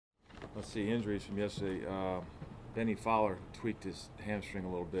Let's see, injuries from yesterday. Benny Fowler tweaked his hamstring a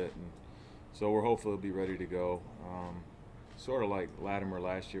little bit, and so we're hopeful he'll be ready to go. Sort of like Latimer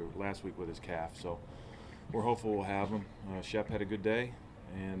last week with his calf. So we're hopeful we'll have him. Shep had a good day,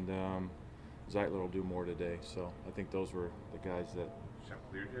 and Zeitler will do more today. So I think those were the guys that. Shep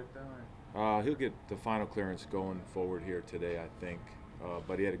cleared yet, though? He'll get the final clearance going forward here today, I think.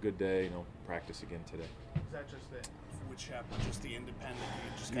 But he had a good day, and he'll practice again today. Is that just the with Shep, just the independent?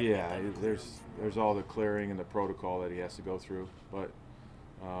 You just gotta Yeah, get that there's all the clearing and the protocol that he has to go through. But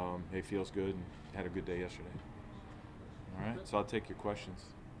he feels good and had a good day yesterday. All right, so I'll take your questions.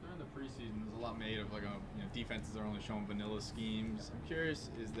 During the preseason, there's a lot made of defenses are only showing vanilla schemes. I'm curious,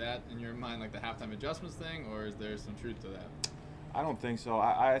 is that in your mind like the halftime adjustments thing, or is there some truth to that? I don't think so.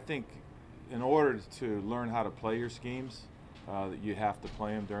 I think in order to learn how to play your schemes, you have to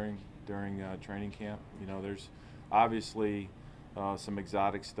play them during training camp. There's obviously some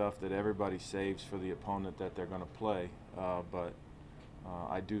exotic stuff that everybody saves for the opponent that they're going to play, but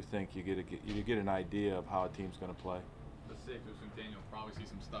I do think you get an idea of how a team's going to play. It's safe to assume Daniel will probably see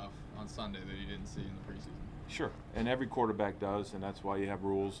some stuff on Sunday that he didn't see in the preseason. Sure, and every quarterback does, and that's why you have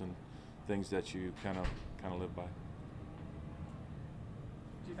rules and things that you kind of live by.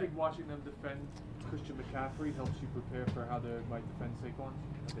 Do you think watching them defend Christian McCaffrey helps you prepare for how they might defend Saquon?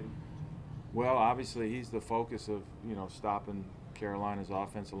 Well, obviously he's the focus of stopping Carolina's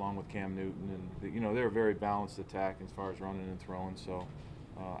offense along with Cam Newton, and they're a very balanced attack as far as running and throwing. So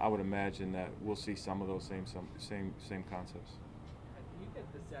I would imagine that we'll see some of those same concepts. Do you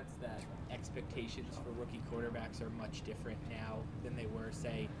get the sense that expectations for rookie quarterbacks are much different now than they were,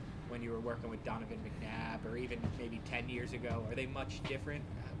 say, when you were working with Donovan McNabb, or even maybe 10 years ago? Are they much different?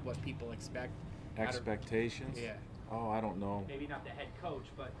 What people expect? Expectations? Yeah. Oh, I don't know. Maybe not the head coach,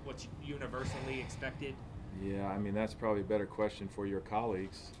 but what's universally expected? Yeah, I mean, that's probably a better question for your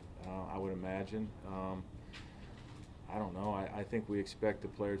colleagues, I would imagine. I don't know. I think we expect the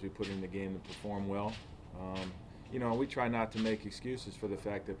players we put in the game to perform well. We try not to make excuses for the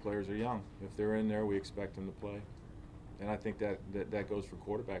fact that players are young. If they're in there, we expect them to play. And I think that goes for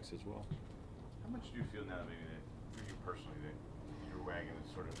quarterbacks as well. How much do you feel now, maybe, that for you personally, that your wagon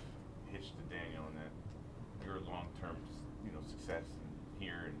is sort of hitched to Daniel, and that your long-term, success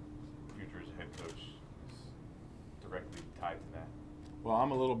here and future as a head coach is directly tied to that? Well,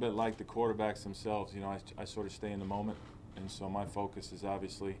 I'm a little bit like the quarterbacks themselves. I sort of stay in the moment, and so my focus is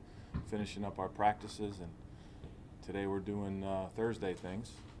obviously finishing up our practices, and today we're doing Thursday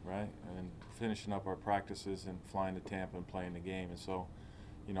things, right? And finishing up our practices and flying to Tampa and playing the game. And so,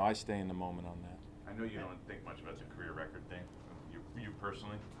 I stay in the moment on that. I know you don't think much about the career record thing, you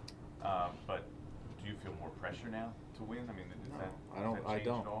personally, but do you feel more pressure now to win? I mean,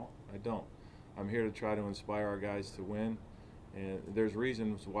 I don't. I'm here to try to inspire our guys to win, and there's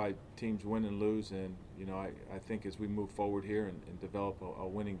reasons why teams win and lose. And I think as we move forward here and develop a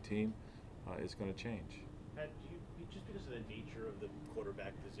winning team, it's going to change. Pat, just because of the nature of the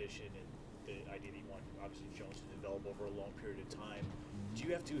quarterback position and the idea that you want, obviously, Jones to develop over a long period of time, do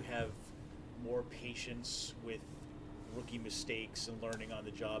you have to have more patience with rookie mistakes and learning on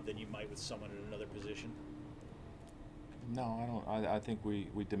the job than you might with someone in another position? No, I don't. I think we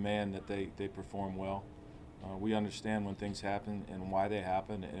demand that they perform well. We understand when things happen and why they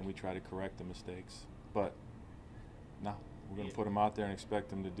happen, and we try to correct the mistakes. But no, we're going to put him out there and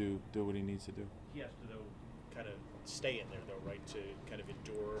expect him to do what he needs to do. He has to, though, kind of stay in there, though, right, to kind of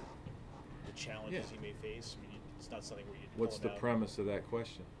endure the challenges he may face. I mean, it's not something where you What's the premise of that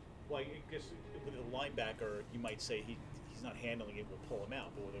question? Well, I guess with a linebacker, you might say he's not handling it, we'll pull him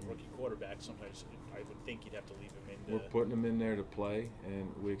out. But with a rookie quarterback, sometimes I would think you'd have to leave him in. We're putting him in there to play, and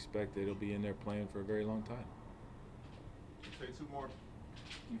we expect that he'll be in there playing for a very long time. Say two more.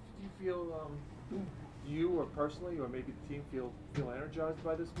 Do you feel, you or personally, or maybe the team feel energized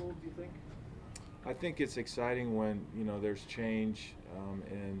by this move, do you think? I think it's exciting when, there's change,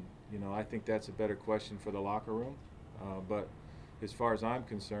 and, I think that's a better question for the locker room. But as far as I'm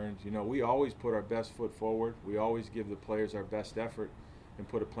concerned, we always put our best foot forward. We always give the players our best effort and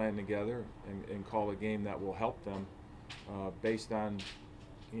put a plan together and call a game that will help them based on,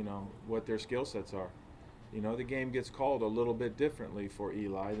 what their skill sets are. The game gets called a little bit differently for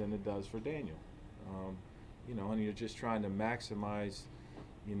Eli than it does for Daniel. And you're just trying to maximize,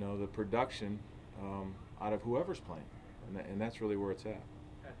 the production out of whoever's playing. And that's really where it's at.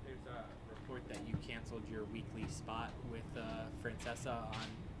 There's a report that you canceled your weekly spot with Francesa on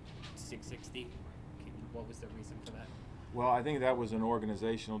 660. What was the reason for that? Well, I think that was an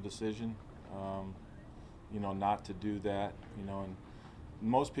organizational decision, not to do that, and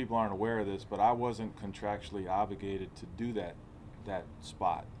most people aren't aware of this, but I wasn't contractually obligated to do that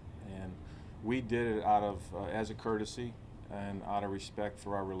spot. And we did it out of as a courtesy and out of respect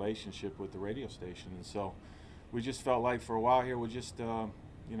for our relationship with the radio station. And so we just felt like for a while here, we just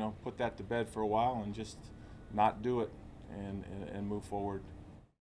put that to bed for a while and just not do it and move forward